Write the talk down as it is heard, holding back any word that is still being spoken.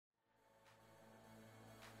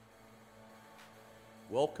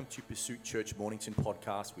Welcome to Pursuit Church Mornington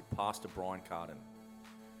podcast with Pastor Brian Carden.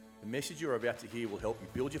 The message you're about to hear will help you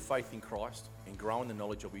build your faith in Christ and grow in the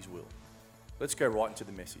knowledge of His will. Let's go right into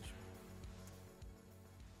the message.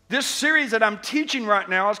 This series that I'm teaching right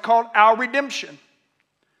now is called Our Redemption.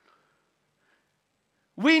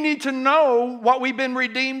 We need to know what we've been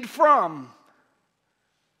redeemed from.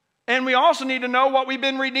 And we also need to know what we've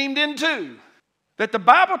been redeemed into. That the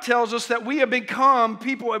Bible tells us that we have become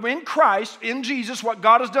people in Christ, in Jesus, what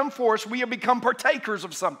God has done for us, we have become partakers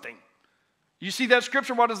of something. You see that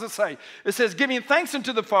scripture? What does it say? It says, giving thanks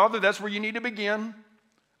unto the Father. That's where you need to begin.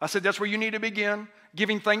 I said, that's where you need to begin.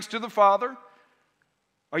 Giving thanks to the Father.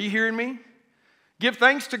 Are you hearing me? Give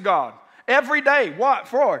thanks to God. Every day. What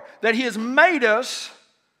for? That He has made us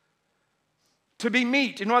to be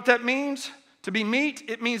meat. You know what that means? To be meat,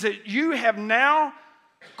 it means that you have now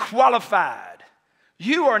qualified.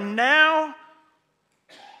 You are now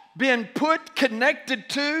been connected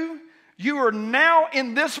to. You are now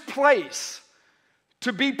in this place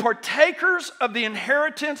to be partakers of the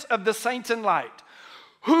inheritance of the saints in light.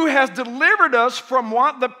 Who has delivered us from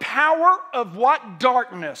what? The power of what?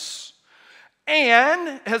 Darkness.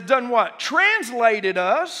 And has done what? Translated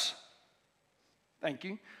us. Thank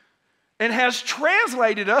you. And has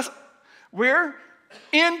translated us where?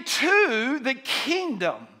 Into the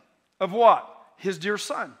kingdom of what? His dear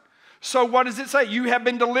Son. So what does it say? You have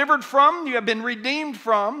been delivered from, you have been redeemed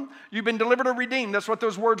from, you've been delivered or redeemed. That's what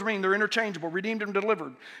those words mean. They're interchangeable. Redeemed and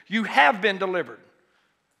delivered. You have been delivered.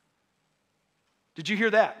 Did you hear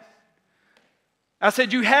that? I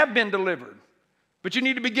said you have been delivered. But you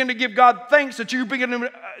need to begin to give God thanks that you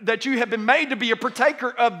have been made to be a partaker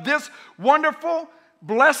of this wonderful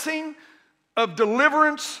blessing of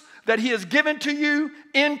deliverance that He has given to you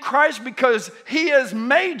in Christ, because He has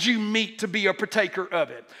made you meet to be a partaker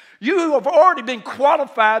of it. You have already been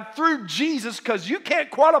qualified through Jesus, because you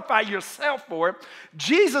can't qualify yourself for it.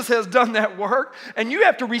 Jesus has done that work, and you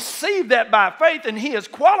have to receive that by faith, and He has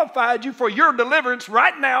qualified you for your deliverance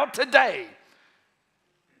right now, today.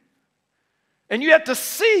 And you have to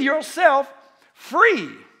see yourself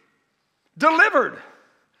free, delivered.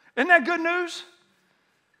 Isn't that good news?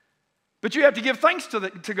 But you have to give thanks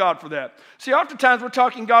to God for that. See, oftentimes we're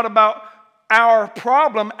talking God about our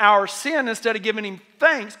problem, our sin, instead of giving Him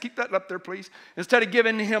thanks. Keep that up there, please. Instead of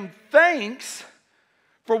giving Him thanks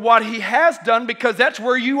for what He has done, because that's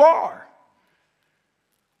where you are.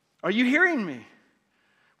 Are you hearing me?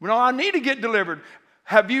 Well, I need to get delivered.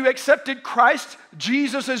 Have you accepted Christ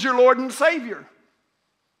Jesus as your Lord and Savior?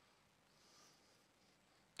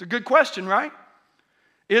 It's a good question, right?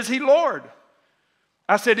 Is He Lord?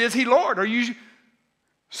 I said, is He Lord? Are you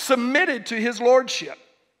submitted to His Lordship?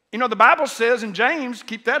 You know, the Bible says in James,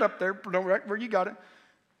 keep that up there, right where you got it.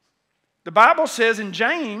 The Bible says in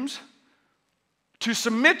James, to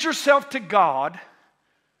submit yourself to God,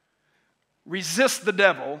 resist the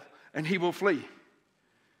devil, and he will flee.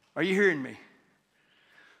 Are you hearing me?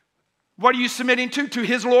 What are you submitting to? To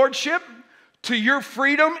His Lordship? To your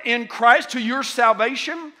freedom in Christ? To your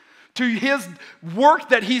salvation? To His work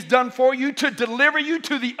that He's done for you to deliver you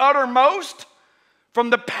to the uttermost from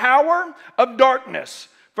the power of darkness,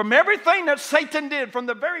 from everything that Satan did, from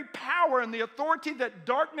the very power and the authority that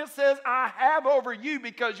darkness says, I have over you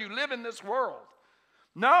because you live in this world.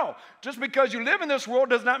 No, just because you live in this world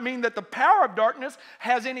does not mean that the power of darkness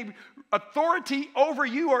has any authority over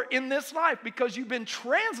you or in this life, because you've been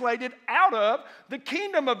translated out of the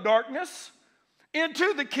kingdom of darkness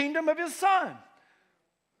into the kingdom of His Son,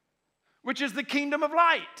 which is the kingdom of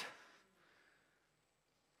light.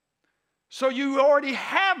 So you already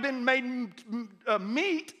have been made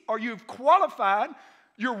meet, or you've qualified,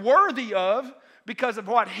 you're worthy of, because of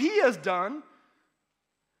what He has done.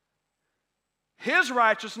 His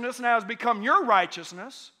righteousness now has become your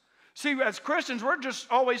righteousness. See, as Christians, we're just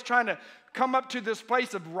always trying to come up to this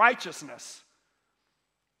place of righteousness.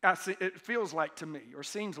 It feels like to me, or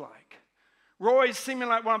seems like. We're always seeming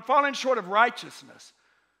like, well, I'm falling short of righteousness.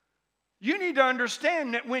 You need to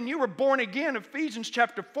understand that when you were born again, Ephesians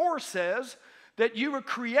chapter 4 says that you were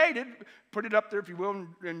created, put it up there if you will,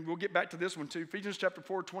 and we'll get back to this one too. Ephesians chapter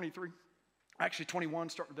 4, 23. Actually 21,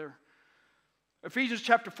 start there. Ephesians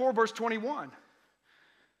chapter 4, verse 21.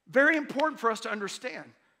 Very important for us to understand.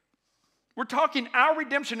 We're talking our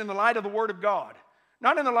redemption in the light of the Word of God,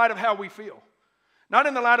 not in the light of how we feel, not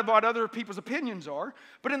in the light of what other people's opinions are,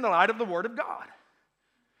 but in the light of the Word of God.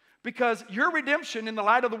 Because your redemption in the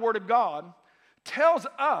light of the Word of God tells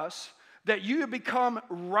us that you have become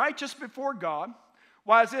righteous before God.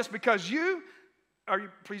 Why is this? Because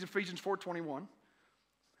please, Ephesians 4:21.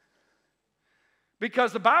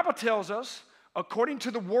 Because the Bible tells us, according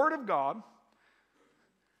to the Word of God,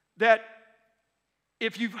 that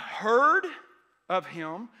if you've heard of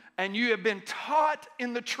him and you have been taught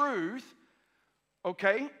in the truth,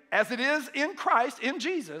 okay, as it is in Christ, in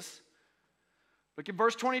Jesus, look at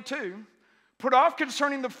verse 22. Put off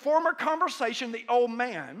concerning the former conversation the old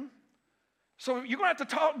man. So you're going to have to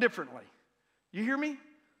talk differently. You hear me?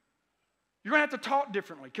 You're going to have to talk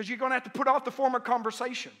differently because you're going to have to put off the former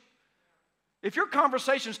conversation. If your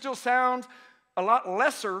conversation still sounds a lot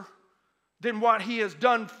lesser than what he has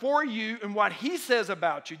done for you and what he says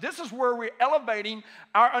about you, this is where we're elevating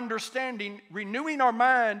our understanding, renewing our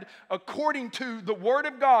mind according to the Word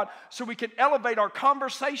of God so we can elevate our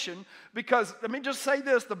conversation. Because let me just say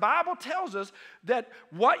this, the Bible tells us that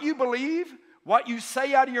what you believe, what you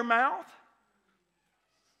say out of your mouth,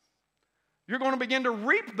 you're going to begin to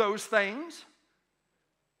reap those things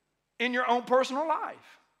in your own personal life.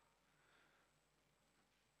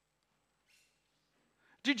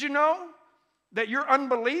 Did you know that your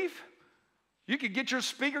unbelief, you could get your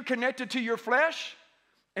speaker connected to your flesh,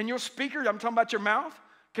 and your speaker, I'm talking about your mouth,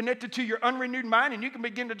 connected to your unrenewed mind, and you can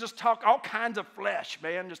begin to just talk all kinds of flesh,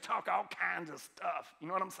 man, just talk all kinds of stuff. You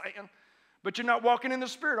know what I'm saying? But you're not walking in the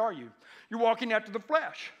Spirit, are you? You're walking after the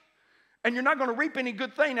flesh. And you're not going to reap any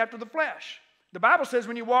good thing after the flesh. The Bible says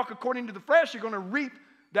when you walk according to the flesh, you're going to reap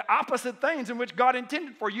the opposite things in which God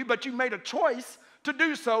intended for you, but you made a choice to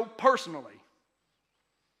do so personally.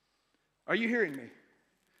 Are you hearing me?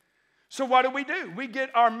 So what do? We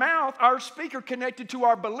get our mouth, our speaker connected to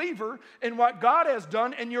our believer in what God has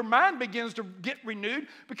done, and your mind begins to get renewed.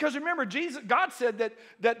 Because remember, God said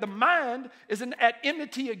that the mind is at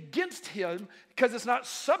enmity against him because it's not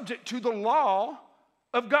subject to the law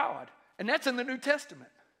of God. And that's in the New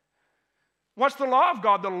Testament. What's the law of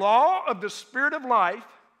God? The law of the Spirit of life,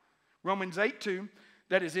 Romans 8:2,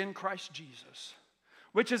 that is in Christ Jesus,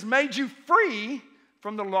 which has made you free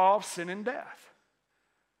from the law of sin and death.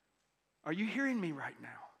 Are you hearing me right now?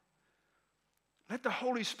 Let the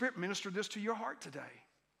Holy Spirit minister this to your heart today.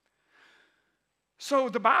 So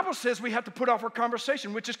the Bible says we have to put off our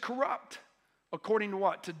conversation, which is corrupt, according to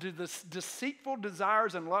what? To do this deceitful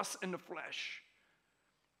desires and lusts in the flesh.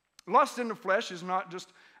 Lust in the flesh is not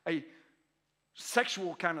just a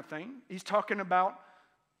sexual kind of thing. He's talking about,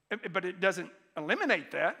 but it doesn't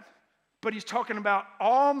eliminate that, but he's talking about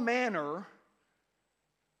all manner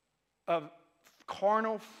of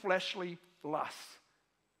carnal, fleshly lusts.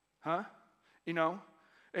 Huh? You know?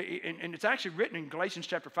 And it's actually written in Galatians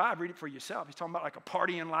chapter 5. Read it for yourself. He's talking about like a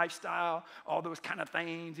partying lifestyle, all those kind of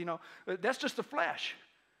things, you know. That's just the flesh.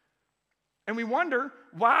 And we wonder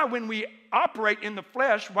why, when we operate in the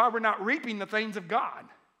flesh, why we're not reaping the things of God.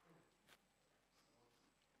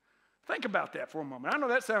 Think about that for a moment. I know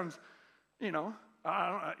that sounds, you know,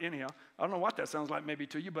 I don't know what that sounds like maybe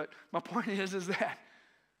to you, but my point is that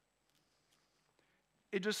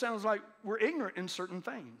it just sounds like we're ignorant in certain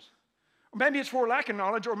things. Or maybe it's for lack of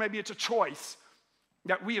knowledge, or maybe it's a choice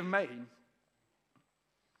that we have made.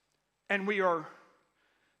 And we are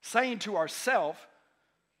saying to ourselves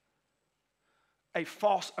a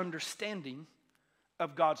false understanding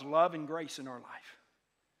of God's love and grace in our life.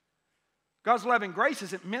 God's love and grace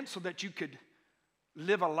isn't meant so that you could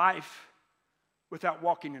live a life without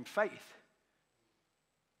walking in faith.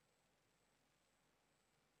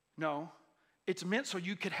 No, it's meant so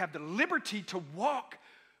you could have the liberty to walk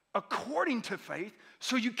according to faith,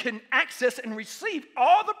 so you can access and receive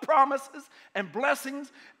all the promises and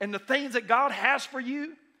blessings and the things that God has for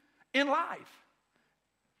you in life.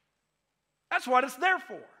 That's what it's there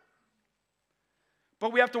for.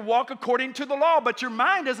 But we have to walk according to the law, but your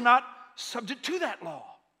mind is not subject to that law.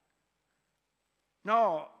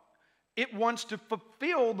 No, it wants to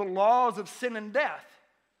fulfill the laws of sin and death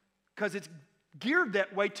because it's geared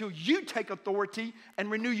that way till you take authority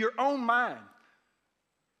and renew your own mind.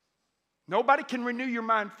 Nobody can renew your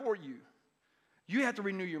mind for you. You have to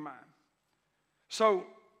renew your mind. So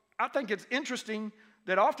I think it's interesting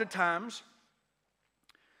that oftentimes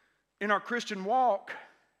in our Christian walk,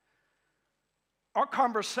 our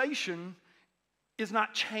conversation is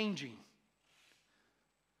not changing.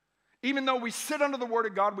 Even though we sit under the Word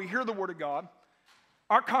of God, we hear the Word of God,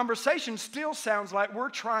 our conversation still sounds like we're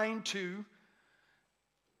trying to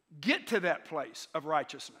get to that place of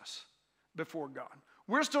righteousness before God.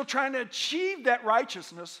 We're still trying to achieve that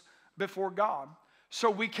righteousness before God so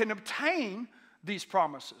we can obtain these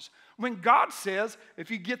promises. When God says,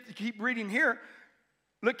 if you keep reading here,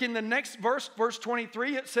 look in the next verse, verse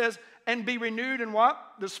 23, it says, and be renewed in what?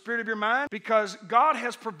 The spirit of your mind. Because God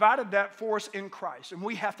has provided that for us in Christ, and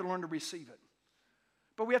we have to learn to receive it.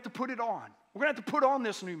 But we have to put it on. We're going to have to put on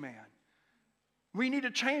this new man. We need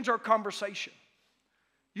to change our conversation.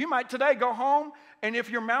 You might today go home, and if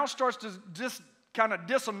your mouth starts to just kind of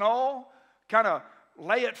disannul, kind of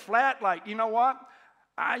lay it flat, like, you know what?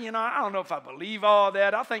 I don't know if I believe all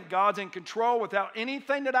that. I think God's in control without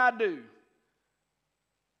anything that I do.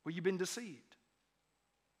 Well, you've been deceived.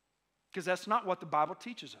 Because that's not what the Bible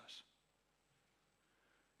teaches us.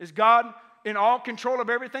 Is God in all control of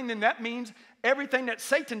everything? Then that means everything that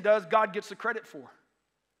Satan does, God gets the credit for.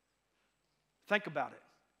 Think about it.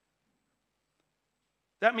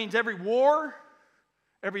 That means every war,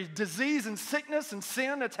 every disease and sickness and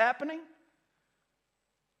sin that's happening,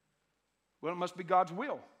 well, it must be God's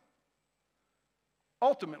will.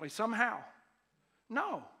 Ultimately, somehow.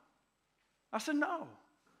 No. I said no.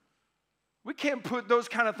 We can't put those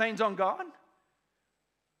kind of things on God.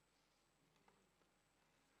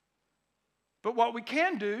 But what we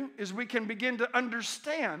can do is we can begin to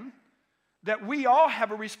understand that we all have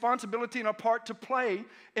a responsibility and a part to play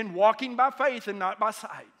in walking by faith and not by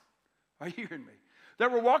sight. Are you hearing me?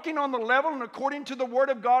 That we're walking on the level and according to the Word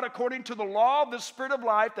of God, according to the law of the Spirit of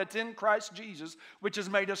life that's in Christ Jesus, which has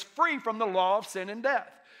made us free from the law of sin and death.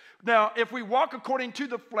 Now, if we walk according to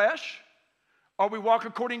the flesh, or we walk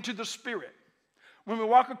according to the Spirit. When we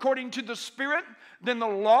walk according to the Spirit, then the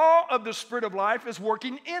law of the Spirit of life is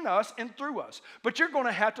working in us and through us. But you're going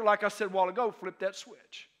to have to, like I said a while ago, flip that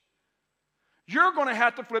switch. You're going to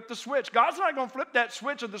have to flip the switch. God's not going to flip that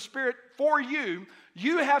switch of the Spirit for you.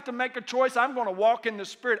 You have to make a choice. I'm going to walk in the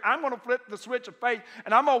Spirit. I'm going to flip the switch of faith,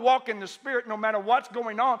 and I'm going to walk in the Spirit no matter what's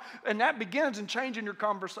going on. And that begins in changing your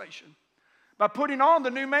conversation by putting on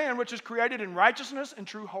the new man, which is created in righteousness and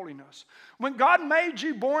true holiness. When God made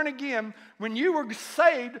you born again, when you were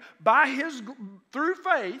saved through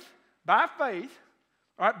faith, by faith,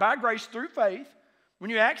 all right, by grace through faith,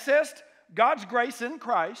 when you accessed God's grace in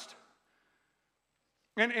Christ,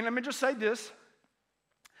 and let me just say this,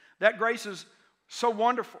 that grace is so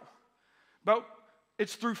wonderful, but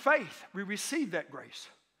it's through faith. We receive that grace.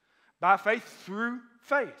 By faith, through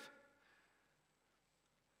faith.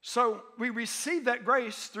 So we receive that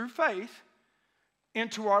grace through faith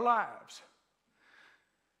into our lives.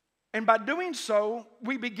 And by doing so,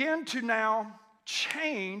 we begin to now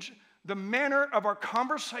change the manner of our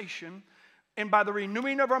conversation, and by the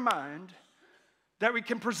renewing of our mind, that we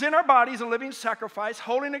can present our bodies a living sacrifice,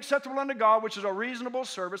 holy and acceptable unto God, which is a reasonable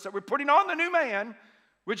service, that we're putting on the new man,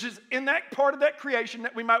 which is in that part of that creation,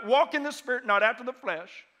 that we might walk in the Spirit, not after the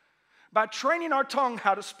flesh, by training our tongue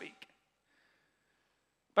how to speak,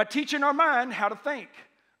 by teaching our mind how to think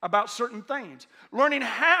about certain things, learning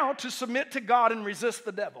how to submit to God and resist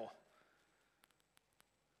the devil.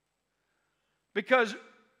 Because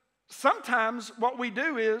sometimes what we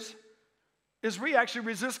do is we actually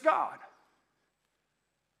resist God.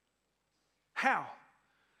 How?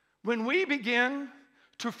 When we begin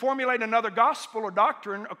to formulate another gospel or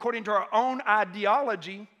doctrine according to our own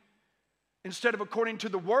ideology instead of according to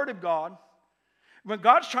the Word of God, when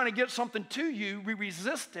God's trying to get something to you, we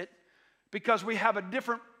resist it because we have a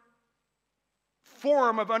different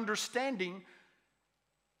form of understanding.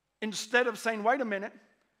 Instead of saying, wait a minute,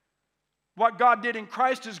 what God did in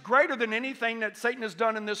Christ is greater than anything that Satan has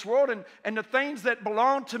done in this world, and the things that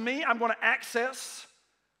belong to me, I'm going to access.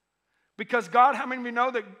 Because God, how many of you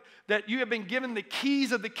know that you have been given the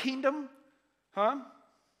keys of the kingdom? Huh?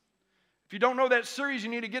 If you don't know that series, you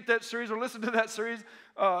need to get that series or listen to that series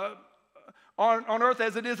on earth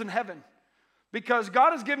as it is in heaven. Because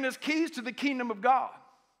God has given us keys to the kingdom of God.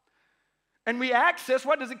 And we access,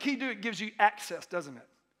 what does a key do? It gives you access, doesn't it?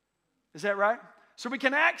 Is that right? So we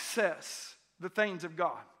can access the things of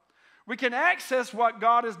God. We can access what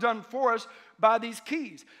God has done for us by these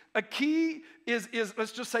keys. A key is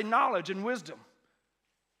let's just say, knowledge and wisdom.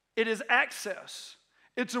 It is access.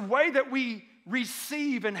 It's a way that we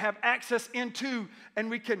receive and have access into, and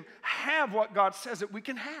we can have what God says that we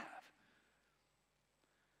can have.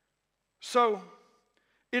 So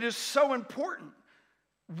it is so important.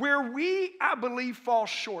 Where we, I believe, fall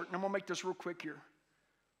short, and I'm going to make this real quick here,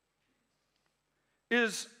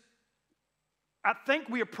 is I think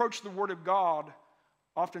we approach the Word of God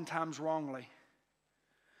oftentimes wrongly.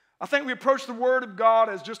 I think we approach the Word of God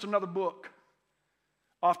as just another book,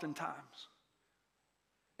 oftentimes.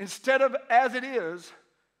 Instead of as it is,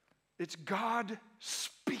 it's God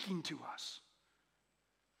speaking to us.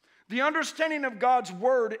 The understanding of God's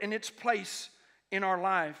Word and its place in our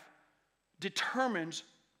life determines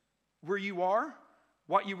where you are,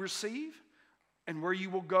 what you receive, and where you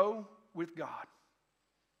will go with God.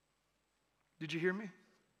 Did you hear me?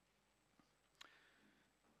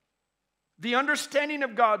 The understanding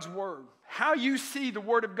of God's Word, how you see the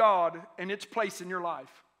Word of God and its place in your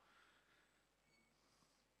life,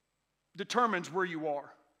 determines where you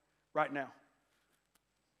are. right now.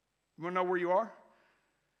 You want to know where you are?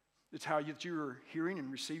 It's how you are hearing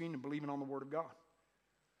and receiving and believing on the Word of God.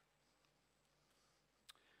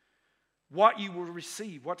 What you will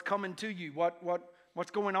receive, what's coming to you,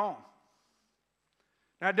 what's going on.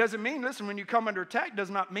 Now, it doesn't mean, listen, when you come under attack, does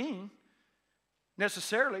not mean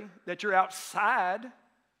necessarily that you're outside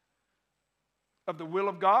of the will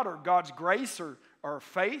of God or God's grace or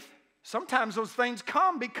faith. Sometimes those things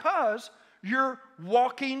come because you're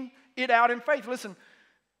walking it out in faith. Listen,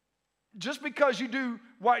 just because you do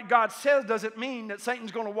what God says doesn't mean that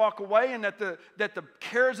Satan's going to walk away and that the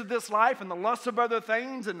cares of this life and the lusts of other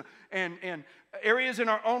things and areas in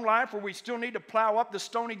our own life where we still need to plow up the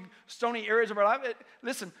stony areas of our life.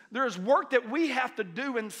 Listen, there is work that we have to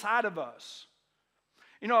do inside of us.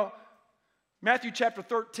 You know, Matthew chapter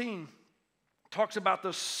 13 talks about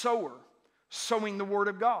the sower sowing the word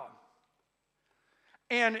of God.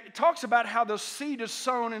 And it talks about how the seed is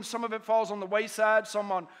sown and some of it falls on the wayside,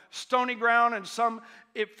 some on stony ground, and some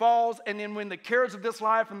it falls. And then when the cares of this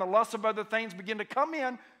life and the lusts of other things begin to come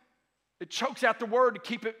in, it chokes out the word to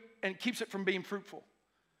keep it and keeps it from being fruitful.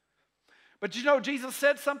 But you know, Jesus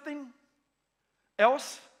said something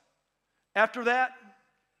else after that.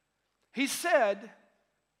 He said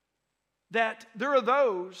that there are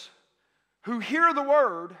those who hear the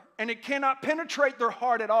word and it cannot penetrate their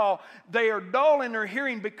heart at all. They are dull in their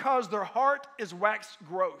hearing because their heart is waxed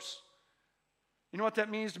gross. You know what that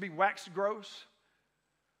means to be waxed gross?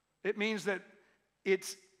 It means that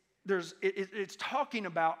it's talking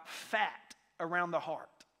about fat around the heart.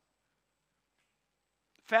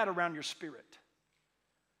 Fat around your spirit.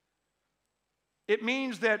 It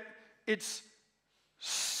means that it's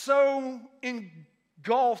so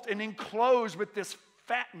engulfed and enclosed with this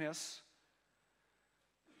fatness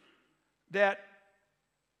that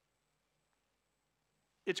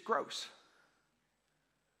it's gross.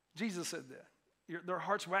 Jesus said that. Their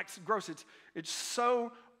hearts wax gross. It's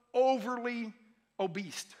so overly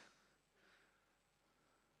obese.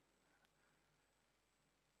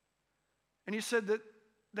 And he said that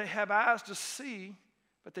they have eyes to see,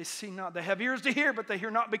 but they see not. They have ears to hear, but they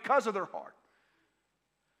hear not because of their heart.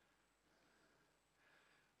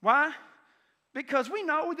 Why? Because we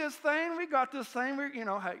know this thing, we got this thing,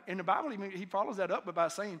 hey, in the Bible, he follows that up by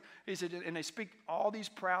saying, he said, and they speak all these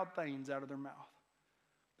proud things out of their mouth.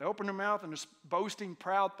 They open their mouth and they're boasting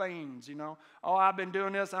proud things, Oh, I've been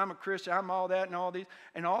doing this, I'm a Christian, I'm all that and all these.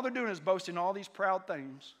 And all they're doing is boasting all these proud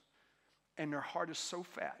things. And their heart is so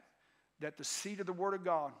fat that the seed of the Word of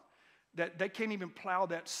God, that they can't even plow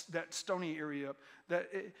that stony area up. That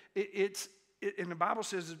and the Bible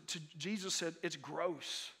says, Jesus said, it's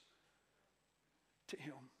gross to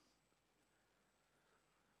him.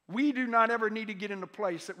 We do not ever need to get in a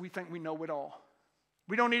place that we think we know it all.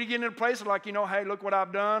 We don't need to get in a place like, hey, look what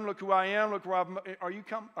I've done, look who I am, look where are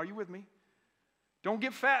you with me? Don't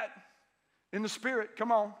get fat in the spirit.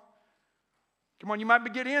 Come on, you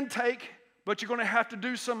might get intake, but you're going to have to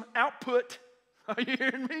do some output. Are you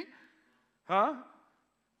hearing me? Huh?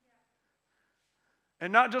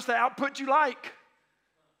 And not just the output you like.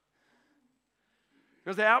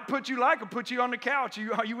 Because the output you like will put you on the couch.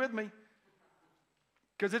 Are you with me?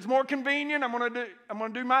 Because it's more convenient. I'm going to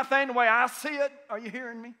do my thing the way I see it. Are you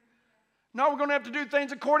hearing me? No, we're going to have to do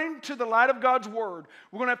things according to the light of God's word.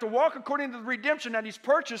 We're going to have to walk according to the redemption that he's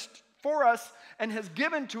purchased for us and has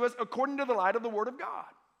given to us according to the light of the word of God.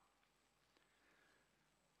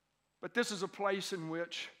 But this is a place in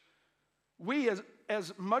which we,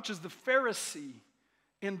 as much as the Pharisee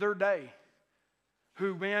in their day,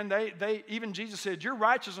 who, man, they even Jesus said, your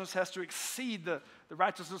righteousness has to exceed the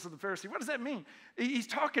righteousness of the Pharisee. What does that mean? He's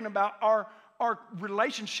talking about our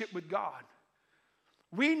relationship with God.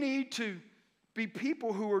 We need to be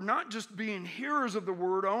people who are not just being hearers of the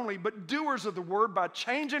word only, but doers of the word by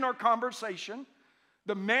changing our conversation,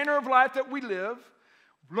 the manner of life that we live,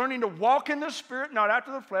 learning to walk in the Spirit, not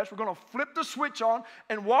after the flesh. We're going to flip the switch on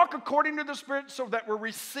and walk according to the Spirit so that we're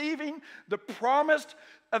receiving the promised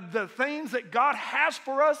of the things that God has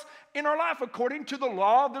for us in our life according to the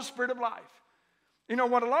law of the Spirit of life.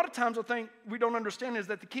 What a lot of times I think we don't understand is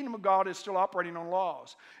that the kingdom of God is still operating on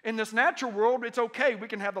laws. In this natural world, it's okay. We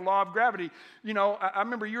can have the law of gravity. I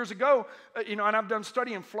remember years ago, and I've done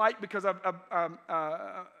study in flight because I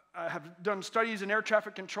have done studies in air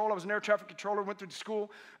traffic control. I was an air traffic controller, went through school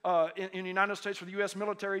in the United States for the U.S.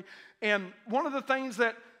 military. And one of the things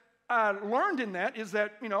that I learned in that is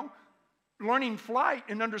that, learning flight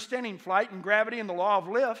and understanding flight and gravity and the law of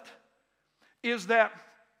lift is that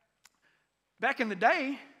back in the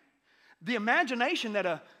day, the imagination that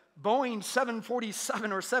a Boeing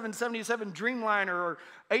 747 or 777 Dreamliner or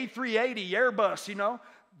A380 Airbus,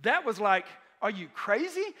 That was like, are you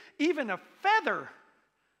crazy? Even a feather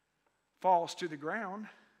falls to the ground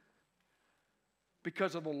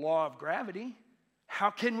because of the law of gravity. How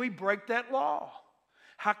can we break that law?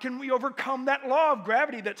 How can we overcome that law of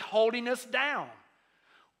gravity that's holding us down?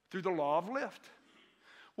 Through the law of lift.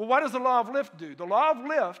 Well, what does the law of lift do? The law of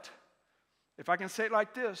lift, if I can say it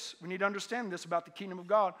like this, we need to understand this about the kingdom of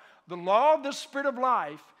God. The law of the Spirit of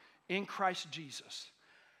life in Christ Jesus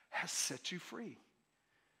has set you free.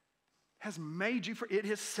 Has made you free. It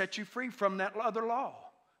has set you free from that other law,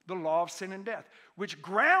 the law of sin and death, which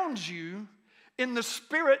grounds you in the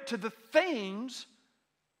spirit to the things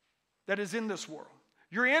that is in this world.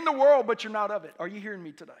 You're in the world, but you're not of it. Are you hearing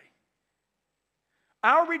me today?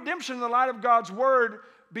 Our redemption in the light of God's word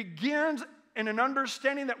begins in an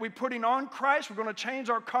understanding that we're putting on Christ. We're going to change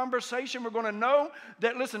our conversation. We're going to know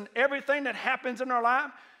that, listen, everything that happens in our life,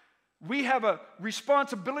 we have a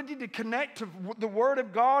responsibility to connect to the Word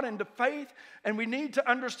of God and to faith, and we need to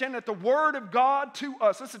understand that the Word of God to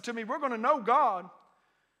us, listen to me, we're going to know God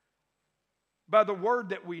by the Word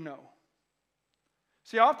that we know.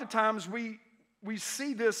 See, oftentimes we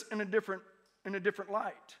see this in a different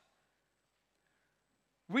light.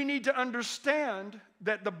 We need to understand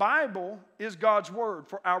that the Bible is God's Word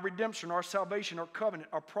for our redemption, our salvation, our covenant,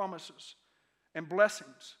 our promises, and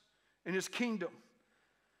blessings in His kingdom.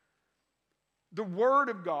 The Word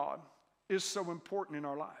of God is so important in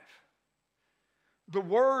our life. The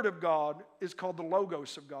Word of God is called the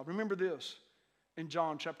Logos of God. Remember this in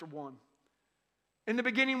John chapter 1. In the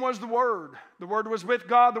beginning was the Word. The Word was with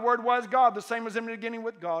God. The Word was God. The same was in the beginning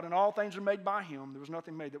with God. And all things were made by Him. There was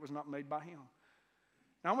nothing made that was not made by Him.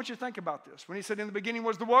 Now I want you to think about this. When He said in the beginning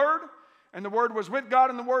was the Word, and the Word was with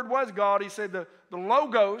God, and the Word was God, He said the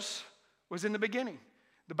Logos was in the beginning.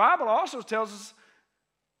 The Bible also tells us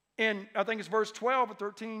in, I think it's verse 12 or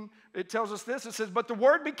 13, it tells us this. It says, but the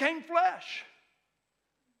Word became flesh.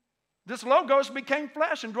 This Logos became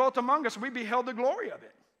flesh and dwelt among us. We beheld the glory of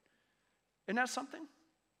it. Isn't that something?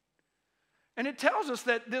 And it tells us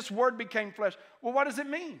that this Word became flesh. Well, what does it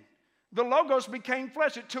mean? The Logos became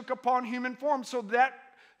flesh. It took upon human form so that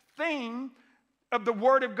thing of the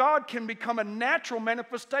Word of God can become a natural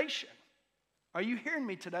manifestation. Are you hearing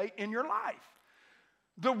me today in your life?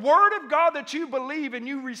 The Word of God that you believe and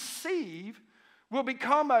you receive will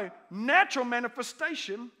become a natural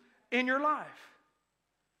manifestation in your life.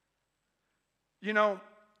 You know,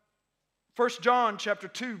 1 John chapter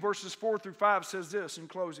 2, verses 4 through 5 says this in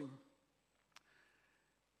closing.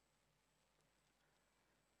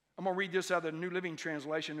 I'm going to read this out of the New Living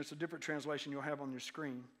Translation. It's a different translation you'll have on your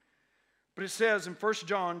screen. But it says in 1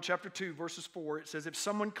 John chapter 2, verses 4, it says, if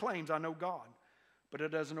someone claims, I know God, but it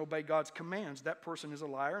doesn't obey God's commands, that person is a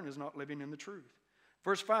liar and is not living in the truth.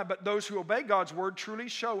 Verse 5, but those who obey God's word truly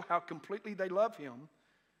show how completely they love Him.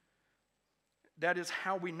 That is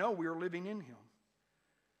how we know we are living in Him.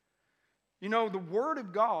 You know, the Word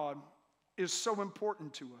of God is so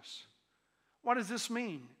important to us. What does this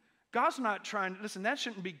mean? God's not trying, listen, that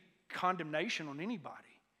shouldn't be condemnation on anybody.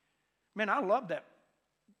 Man, I love that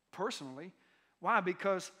personally. Why?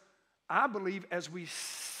 Because I believe as we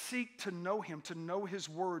seek to know Him, to know His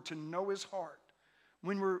Word, to know His heart,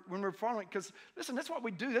 when we're following, because listen, that's what we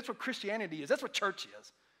do. That's what Christianity is. That's what church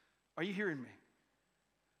is. Are you hearing me?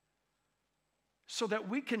 So that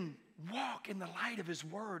we can walk in the light of His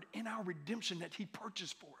Word in our redemption that He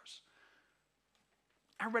purchased for us.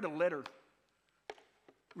 I read a letter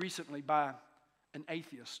recently by an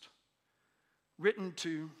atheist written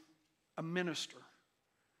to a minister.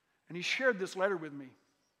 And he shared this letter with me.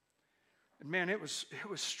 And man, it was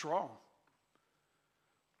strong.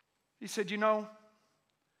 He said, you know,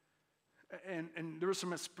 and there were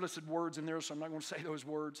some explicit words in there, so I'm not going to say those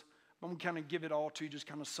words. I'm going to kind of give it all to you, just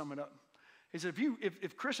kind of sum it up. He said,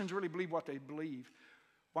 if Christians really believe what they believe,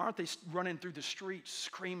 why aren't they running through the streets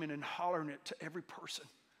screaming and hollering it to every person?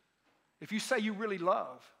 If you say you really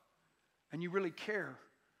love and you really care,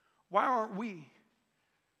 why aren't we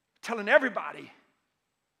telling everybody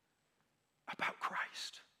about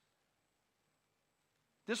Christ?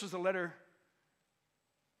 This was a letter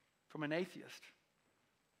from an atheist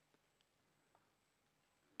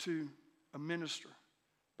to a minister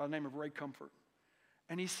by the name of Ray Comfort.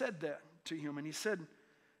 And he said that to him, and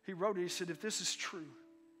he wrote it, he said, if this is true,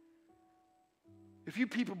 if you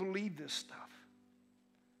people believe this stuff,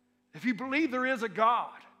 if you believe there is a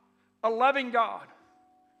God, a loving God,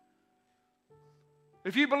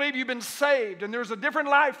 if you believe you've been saved and there's a different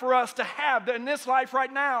life for us to have than this life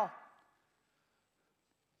right now,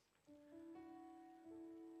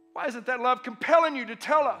 why isn't that love compelling you to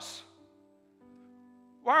tell us?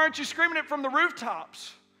 Why aren't you screaming it from the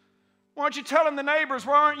rooftops? Why aren't you telling the neighbors?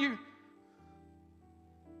 Why aren't you?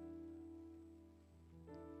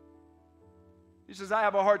 He says, I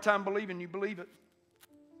have a hard time believing you believe it.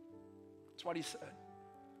 That's what he said.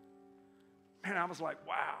 Man, I was like,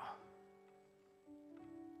 wow.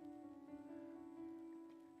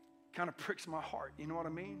 Kind of pricks my heart, you know what I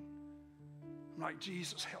mean? I'm like,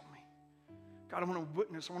 Jesus, help me. God, I want to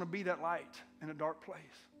witness. I want to be that light in a dark place.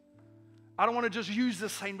 I don't want to just use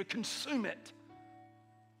this thing, but consume it.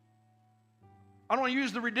 I don't want to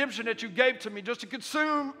use the redemption that you gave to me just to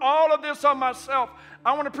consume all of this on myself.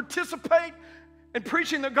 I want to participate in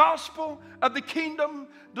preaching the gospel of the kingdom,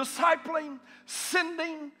 discipling,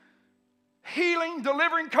 sending, healing,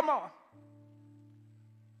 delivering. Come on.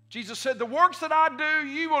 Jesus said, the works that I do,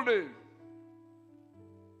 you will do.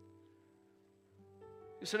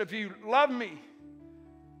 He said, if you love me,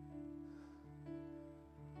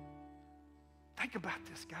 think about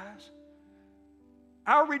this, guys.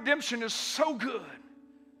 Our redemption is so good.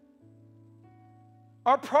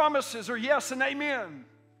 Our promises are yes and amen.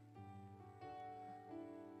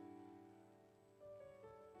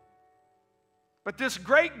 But this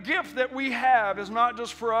great gift that we have is not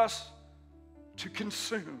just for us to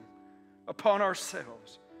consume upon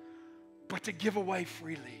ourselves, but to give away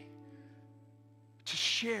freely, to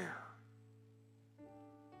share.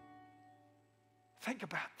 Think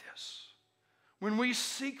about this. When we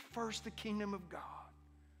seek first the kingdom of God,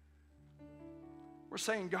 we're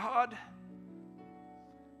saying, God,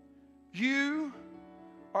 you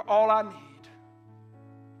are all I need.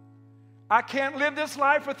 I can't live this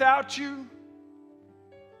life without you.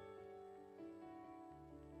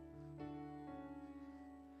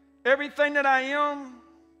 Everything that I am,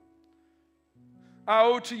 I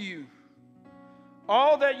owe to you.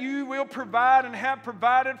 All that you will provide and have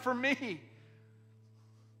provided for me,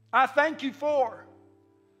 I thank you for.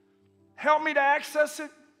 Help me to access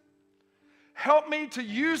it. Help me to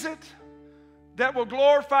use it that will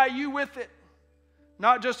glorify you with it,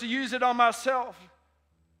 not just to use it on myself.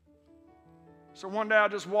 So one day I'll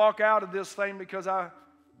just walk out of this thing because I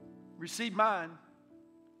received mine.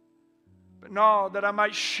 But no, that I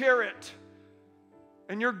might share it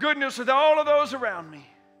and your goodness with all of those around me.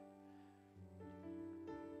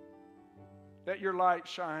 Let your light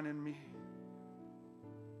shine in me.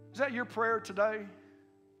 Is that your prayer today?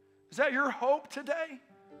 Is that your hope today?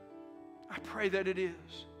 I pray that it is.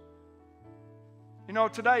 You know,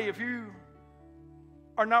 today, if you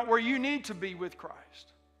are not where you need to be with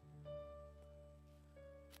Christ,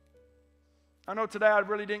 I know today I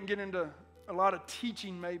really didn't get into a lot of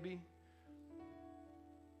teaching maybe,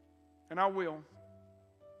 and I will.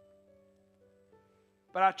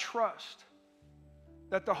 But I trust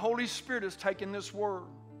that the Holy Spirit has taken this word.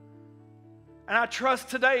 And I trust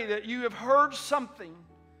today that you have heard something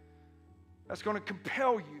that's going to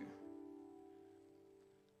compel you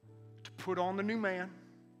to put on the new man,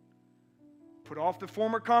 put off the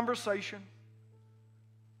former conversation,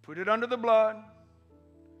 put it under the blood.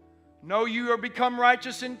 Know you are become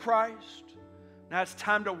righteous in Christ. Now it's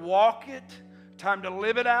time to walk it, time to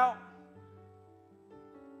live it out.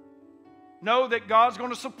 Know that God's going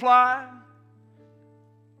to supply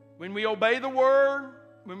when we obey the word,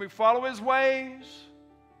 when we follow his ways,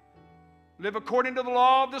 live according to the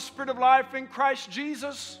law of the Spirit of life in Christ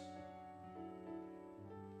Jesus.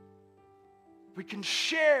 We can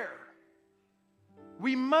share.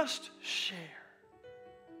 We must share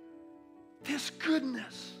this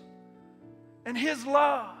goodness and his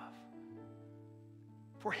love,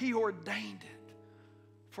 for he ordained it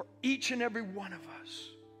for each and every one of us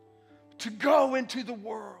to go into the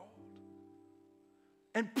world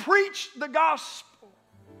and preach the gospel.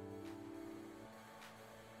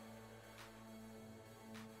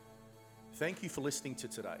 Thank you for listening to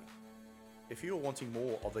today. If you are wanting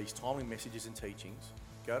more of these timely messages and teachings,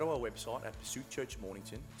 go to our website at Pursuit Church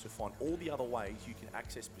Mornington to find all the other ways you can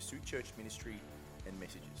access Pursuit Church ministry and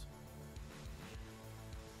messages.